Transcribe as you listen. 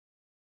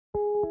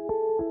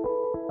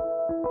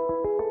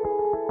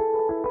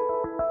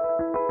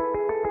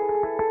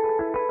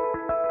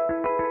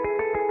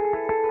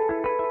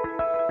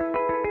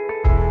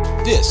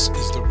This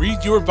is the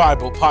Read Your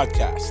Bible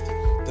podcast,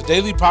 the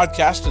daily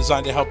podcast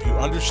designed to help you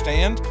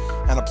understand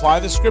and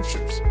apply the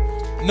scriptures.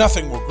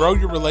 Nothing will grow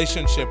your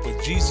relationship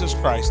with Jesus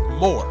Christ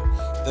more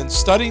than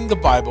studying the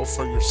Bible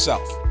for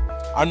yourself.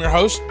 I'm your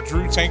host,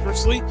 Drew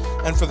Tankersley,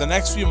 and for the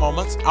next few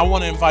moments, I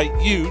want to invite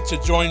you to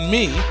join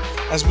me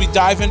as we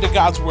dive into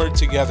God's Word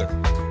together.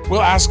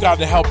 We'll ask God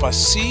to help us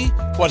see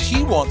what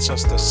He wants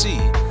us to see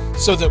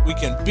so that we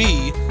can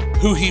be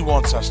who He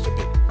wants us to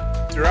be.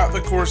 Throughout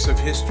the course of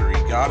history,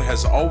 God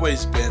has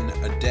always been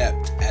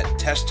adept at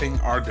testing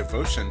our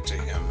devotion to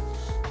Him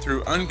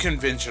through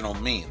unconventional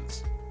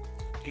means.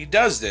 He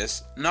does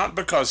this not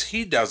because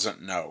He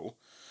doesn't know,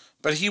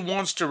 but He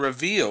wants to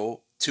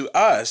reveal to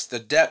us the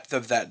depth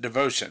of that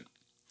devotion.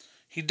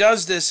 He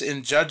does this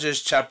in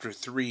Judges chapter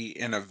 3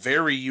 in a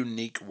very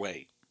unique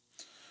way.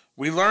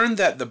 We learn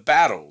that the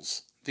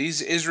battles these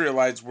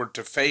Israelites were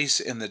to face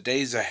in the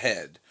days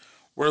ahead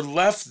were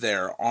left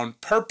there on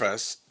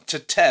purpose to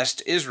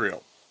test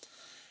Israel.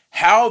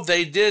 How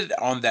they did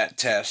on that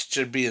test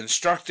should be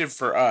instructive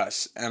for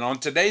us, and on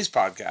today's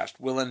podcast,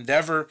 we'll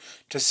endeavor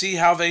to see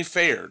how they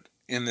fared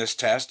in this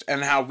test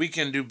and how we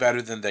can do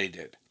better than they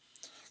did.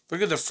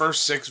 Look at the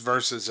first 6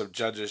 verses of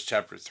Judges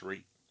chapter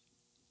 3.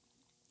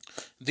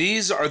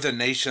 These are the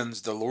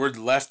nations the Lord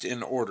left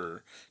in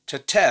order to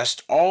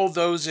test all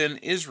those in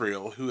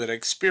Israel who had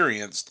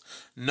experienced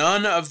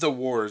none of the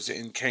wars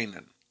in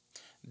Canaan.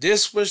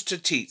 This was to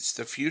teach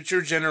the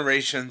future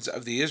generations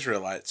of the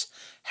Israelites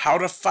how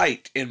to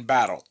fight in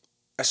battle,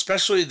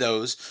 especially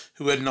those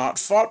who had not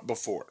fought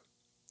before.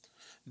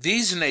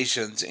 These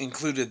nations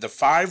included the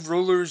 5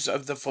 rulers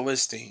of the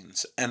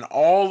Philistines and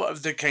all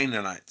of the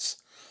Canaanites,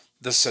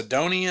 the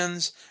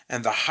Sidonians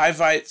and the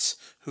Hivites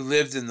who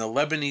lived in the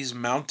Lebanese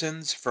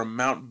mountains from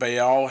Mount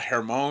Baal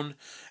Hermon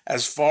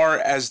as far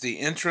as the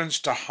entrance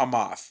to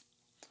Hamath.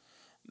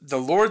 The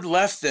Lord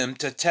left them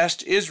to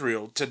test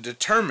Israel to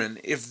determine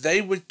if they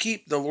would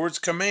keep the Lord's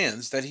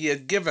commands that He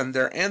had given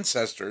their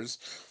ancestors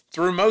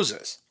through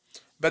Moses.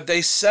 But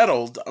they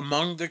settled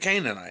among the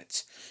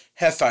Canaanites,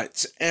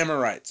 Hittites,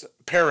 Amorites,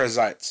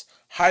 Perizzites,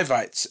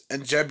 Hivites,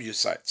 and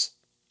Jebusites.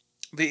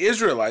 The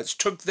Israelites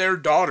took their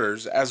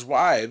daughters as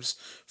wives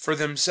for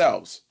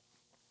themselves,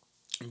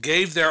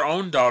 gave their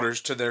own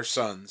daughters to their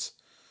sons,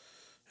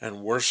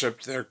 and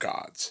worshipped their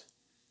gods.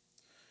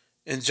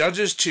 In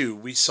Judges 2,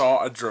 we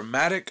saw a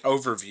dramatic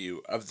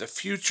overview of the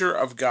future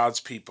of God's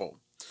people,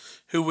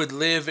 who would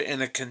live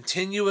in a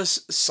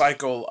continuous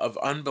cycle of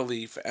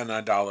unbelief and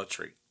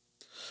idolatry.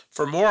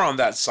 For more on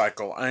that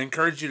cycle, I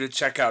encourage you to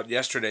check out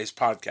yesterday's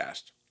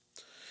podcast.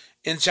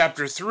 In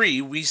chapter 3,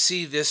 we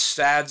see this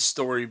sad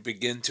story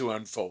begin to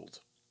unfold.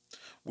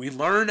 We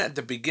learn at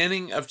the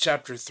beginning of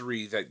chapter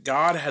 3 that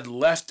God had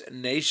left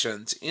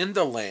nations in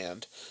the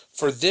land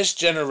for this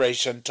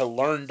generation to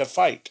learn to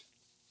fight.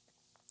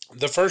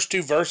 The first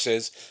 2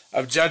 verses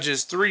of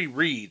Judges 3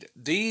 read,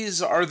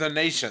 "These are the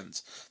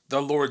nations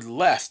the Lord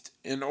left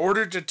in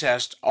order to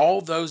test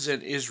all those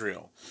in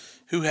Israel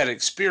who had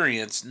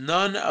experienced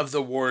none of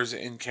the wars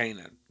in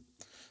Canaan."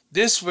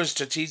 This was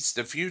to teach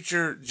the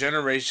future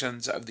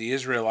generations of the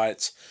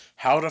Israelites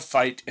how to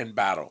fight in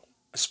battle,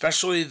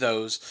 especially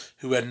those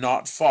who had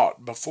not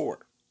fought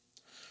before.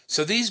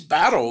 So these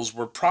battles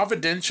were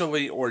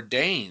providentially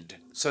ordained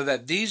so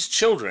that these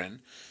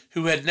children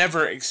who had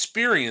never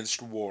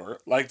experienced war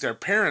like their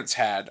parents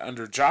had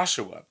under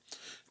Joshua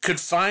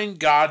could find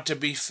God to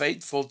be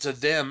faithful to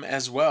them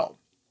as well.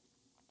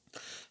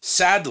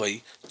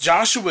 Sadly,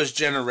 Joshua's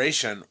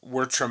generation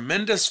were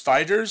tremendous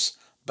fighters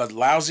but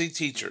lousy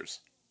teachers.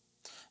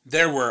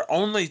 There were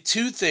only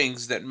 2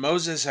 things that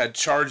Moses had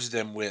charged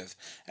them with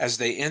as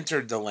they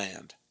entered the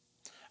land.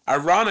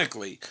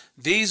 Ironically,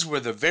 these were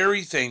the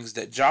very things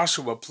that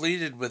Joshua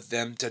pleaded with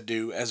them to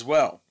do as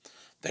well.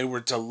 They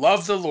were to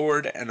love the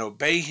Lord and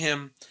obey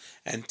Him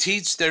and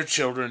teach their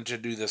children to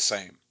do the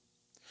same.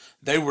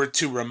 They were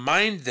to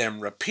remind them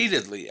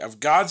repeatedly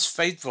of God's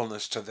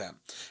faithfulness to them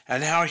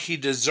and how He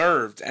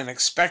deserved and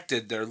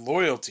expected their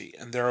loyalty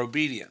and their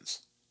obedience.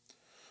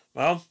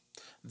 Well,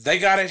 they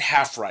got it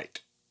half right.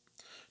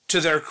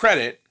 To their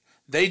credit,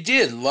 they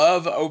did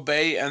love,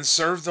 obey, and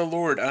serve the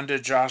Lord under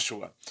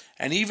Joshua,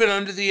 and even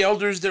under the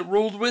elders that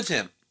ruled with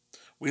him.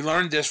 We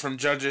learned this from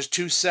Judges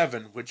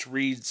 2:7, which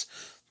reads,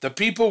 "The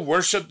people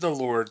worshiped the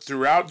Lord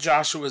throughout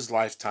Joshua's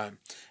lifetime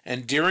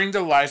and during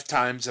the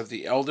lifetimes of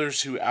the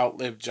elders who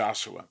outlived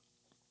Joshua.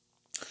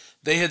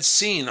 They had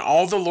seen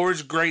all the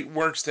Lord's great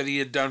works that He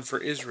had done for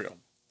Israel."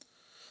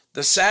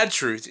 The sad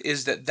truth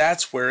is that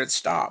that's where it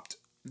stopped.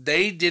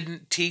 They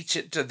didn't teach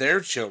it to their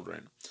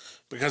children,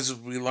 because as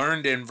we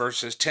learned in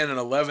verses 10 and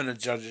 11 of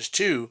Judges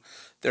 2,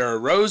 there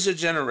arose a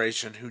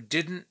generation who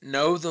didn't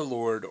know the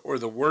Lord or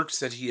the works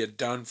that He had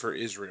done for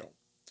Israel.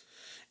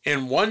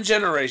 In one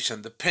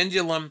generation, the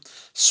pendulum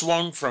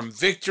swung from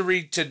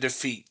victory to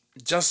defeat,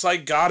 just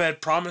like God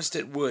had promised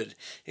it would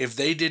if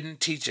they didn't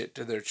teach it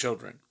to their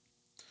children.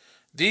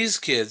 These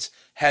kids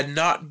had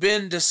not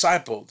been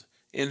discipled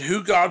in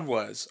who God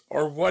was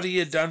or what He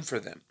had done for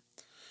them.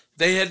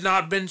 They had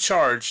not been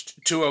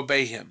charged to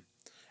obey Him,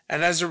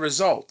 and as a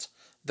result,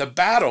 The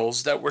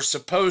battles that were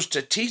supposed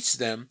to teach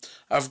them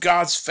of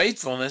God's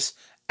faithfulness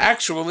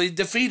actually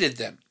defeated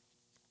them.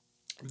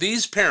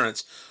 These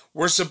parents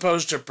were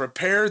supposed to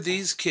prepare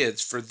these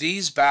kids for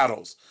these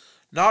battles,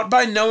 not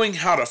by knowing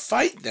how to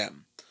fight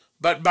them,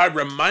 but by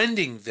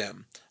reminding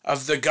them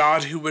of the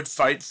God who would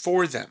fight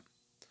for them.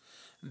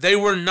 They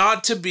were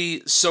not to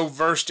be so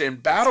versed in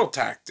battle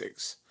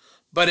tactics,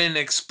 but in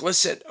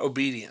explicit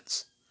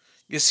obedience.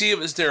 You see, it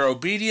was their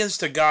obedience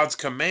to God's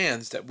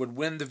commands that would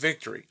win the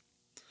victory.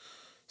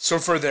 So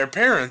for their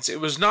parents,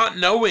 it was not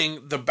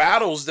knowing the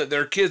battles that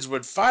their kids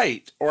would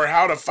fight or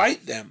how to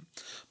fight them,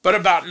 but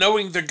about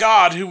knowing the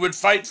God who would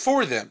fight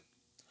for them.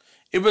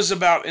 It was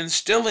about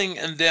instilling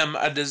in them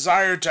a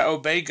desire to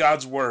obey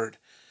God's word,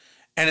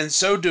 and in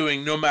so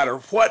doing, no matter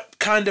what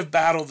kind of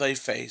battle they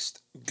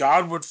faced,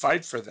 God would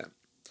fight for them.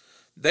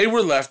 They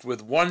were left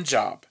with one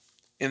job: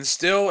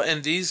 instill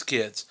in these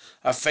kids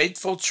a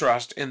faithful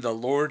trust in the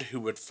Lord who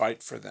would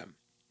fight for them.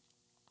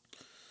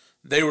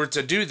 They were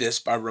to do this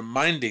by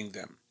reminding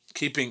them,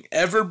 keeping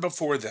ever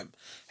before them,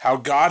 how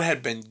God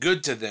had been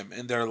good to them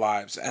in their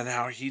lives and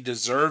how he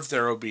deserved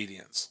their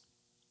obedience.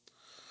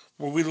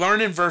 Well, we learn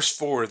in verse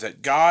 4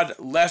 that God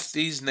left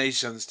these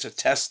nations to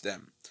test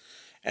them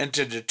and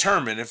to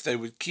determine if they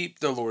would keep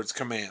the Lord's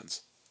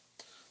commands.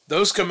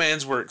 Those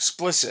commands were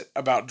explicit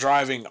about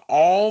driving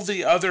all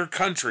the other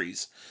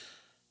countries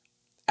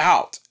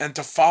out and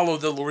to follow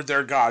the Lord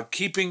their God,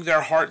 keeping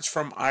their hearts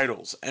from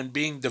idols and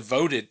being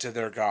devoted to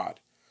their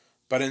God.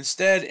 But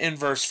instead, in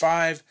verse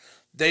 5,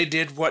 they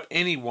did what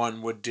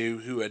anyone would do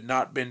who had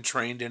not been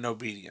trained in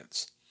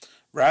obedience.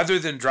 Rather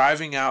than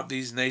driving out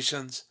these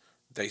nations,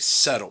 they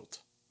settled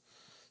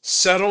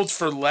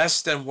for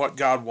less than what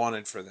God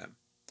wanted for them.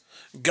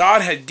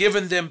 God had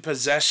given them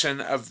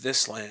possession of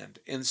this land.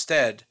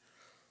 Instead,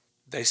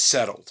 they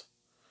settled,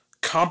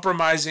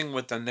 compromising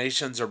with the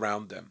nations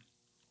around them.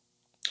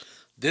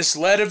 This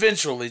led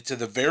eventually to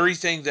the very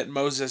thing that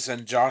Moses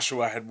and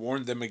Joshua had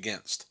warned them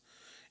against: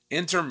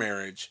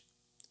 intermarriage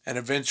and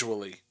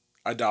eventually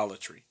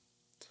idolatry.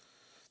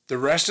 The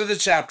rest of the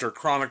chapter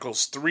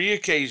chronicles 3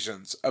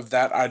 occasions of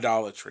that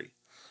idolatry,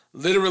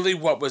 literally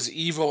what was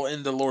evil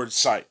in the Lord's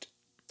sight.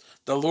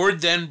 The Lord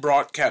then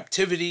brought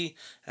captivity,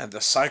 and the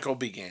cycle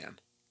began.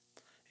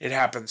 It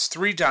happens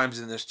 3 times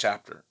in this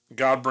chapter.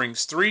 God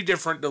brings 3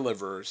 different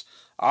deliverers: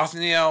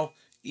 Othniel,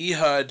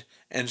 Ehud,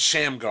 and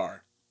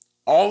Shamgar,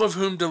 all of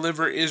whom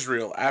deliver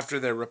Israel after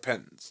their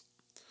repentance.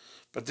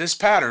 But this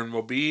pattern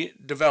will be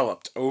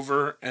developed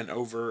over and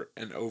over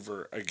and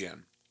over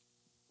again.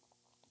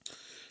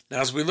 Now,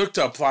 as we look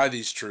to apply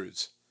these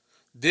truths,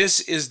 this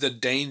is the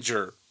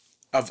danger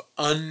of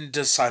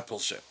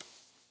undiscipleship.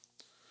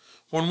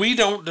 When we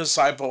don't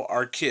disciple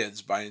our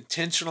kids by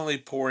intentionally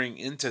pouring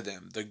into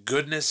them the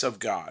goodness of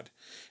God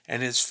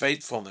and his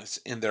faithfulness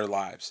in their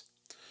lives,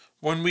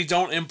 when we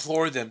don't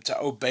implore them to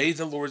obey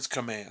the Lord's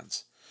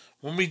commands,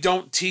 when we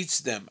don't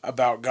teach them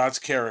about God's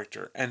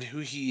character and who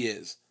he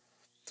is,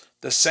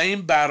 the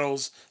same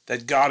battles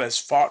that God has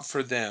fought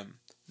for them,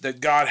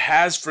 that God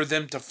has for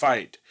them to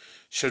fight,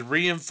 should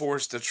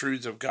reinforce the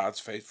truths of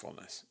God's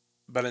faithfulness.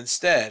 But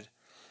instead,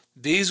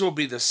 these will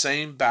be the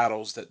same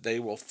battles that they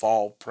will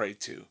fall prey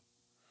to.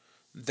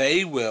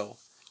 They will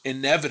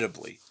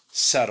inevitably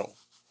settle,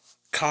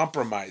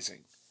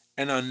 compromising,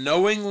 and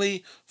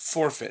unknowingly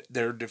forfeit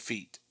their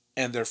defeat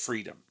and their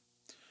freedom,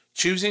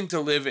 choosing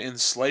to live in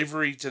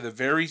slavery to the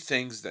very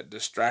things that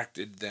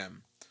distracted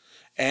them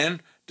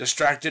and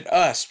distracted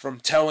us from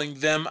telling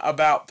them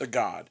about the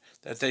God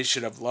that they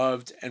should have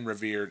loved and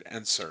revered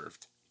and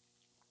served.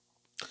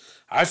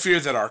 I fear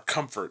that our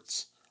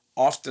comforts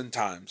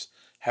oftentimes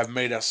have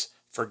made us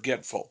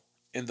forgetful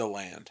in the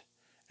land,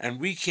 and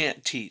we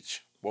can't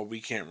teach what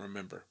we can't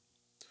remember.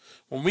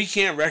 When we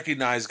can't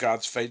recognize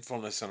God's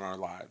faithfulness in our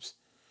lives,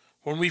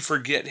 when we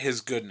forget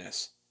his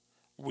goodness,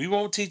 we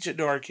won't teach it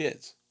to our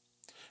kids.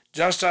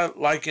 Just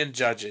like in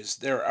Judges,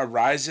 there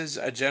arises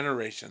a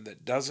generation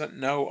that doesn't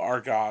know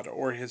our God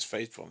or his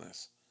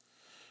faithfulness.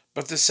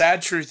 But the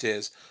sad truth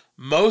is,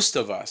 most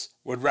of us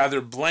would rather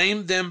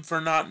blame them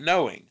for not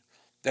knowing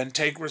than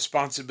take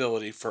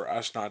responsibility for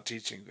us not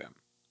teaching them.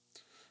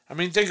 I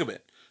mean, think of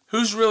it.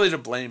 Who's really to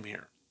blame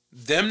here?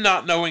 Them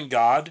not knowing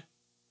God,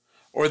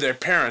 or their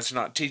parents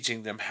not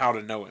teaching them how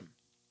to know him?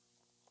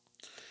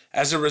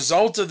 As a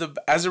result of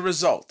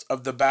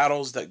the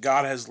battles that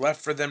God has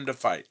left for them to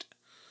fight,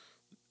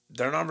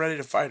 they're not ready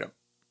to fight them.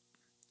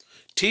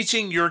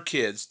 Teaching your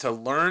kids to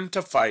learn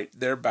to fight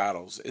their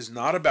battles is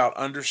not about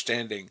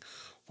understanding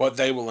what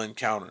they will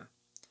encounter,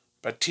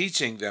 but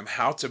teaching them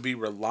how to be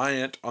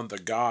reliant on the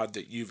God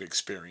that you've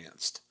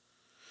experienced.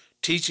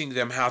 Teaching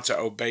them how to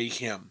obey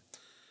him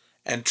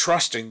and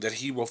trusting that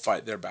he will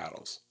fight their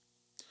battles.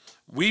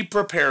 We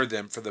prepare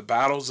them for the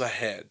battles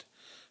ahead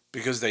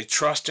because they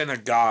trust in a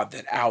God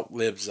that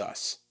outlives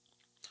us,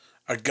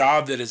 a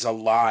God that is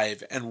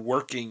alive and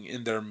working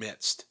in their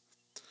midst.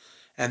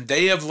 And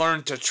they have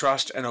learned to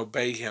trust and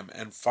obey him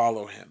and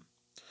follow him,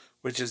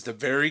 which is the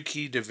very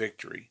key to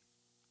victory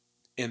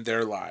in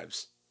their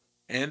lives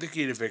and the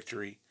key to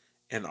victory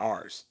in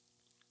ours.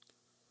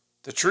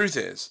 The truth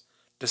is,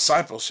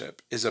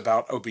 discipleship is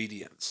about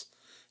obedience.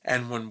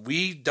 And when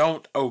we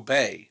don't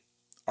obey,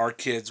 our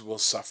kids will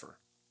suffer.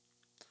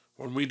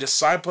 When we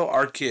disciple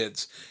our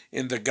kids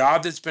in the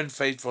God that's been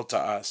faithful to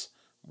us,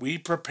 we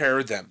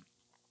prepare them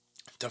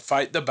to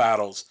fight the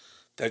battles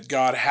that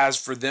God has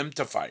for them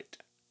to fight,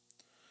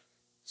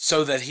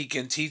 so that He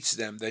can teach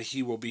them that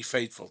He will be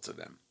faithful to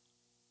them.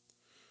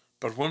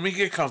 But when we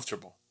get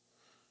comfortable,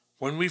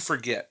 when we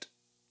forget,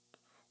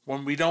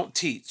 when we don't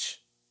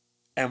teach,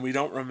 and we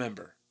don't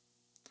remember,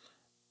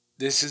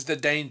 this is the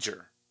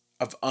danger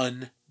of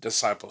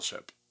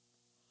undiscipleship.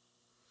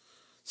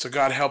 So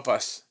God, help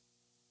us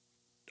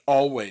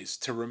always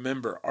to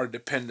remember our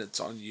dependence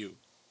on You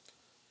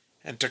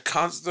and to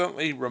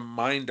constantly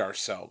remind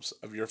ourselves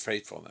of Your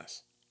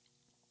faithfulness.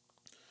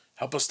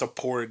 Help us to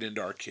pour it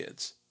into our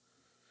kids.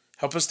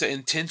 Help us to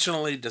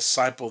intentionally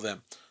disciple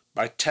them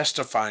by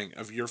testifying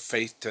of Your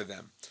faith to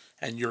them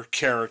and Your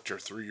character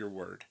through Your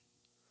word.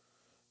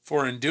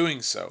 For in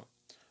doing so,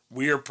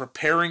 we are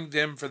preparing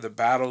them for the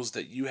battles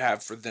that You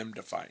have for them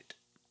to fight.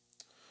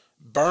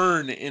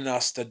 Burn in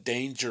us the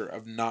danger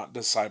of not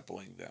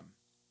discipling them.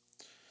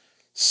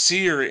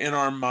 Sear in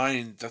our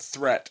mind the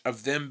threat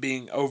of them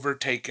being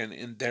overtaken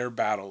in their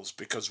battles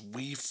because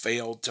we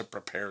failed to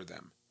prepare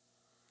them.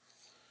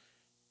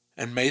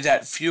 And may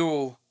that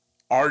fuel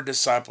our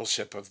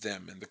discipleship of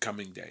them in the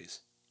coming days.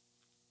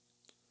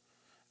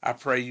 I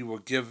pray You will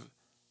give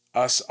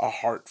us a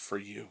heart for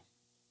You,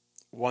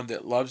 one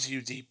that loves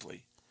You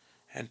deeply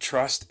and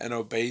trusts and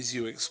obeys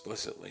You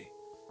explicitly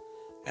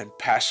and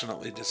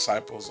passionately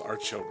disciples our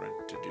children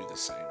to do the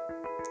same.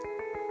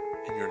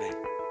 In Your name,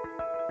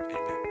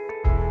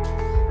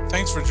 amen.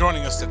 Thanks for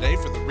joining us today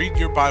for the Read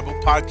Your Bible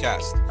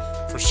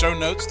podcast. For show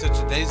notes to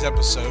today's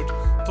episode,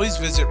 please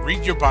visit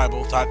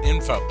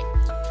readyourbible.info.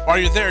 While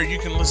you're there, you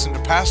can listen to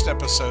past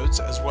episodes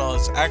as well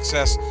as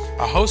access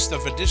a host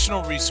of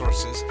additional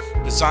resources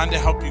designed to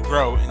help you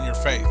grow in your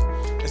faith.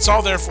 It's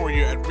all there for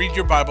you at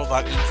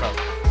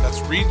readyourbible.info. That's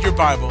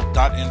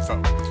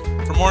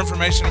readyourbible.info. For more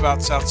information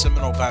about South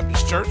Seminole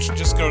Baptist Church,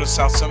 just go to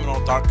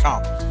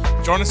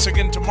southseminole.com. Join us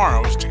again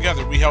tomorrow as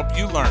together we help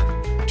you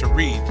learn to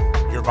read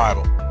your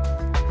Bible.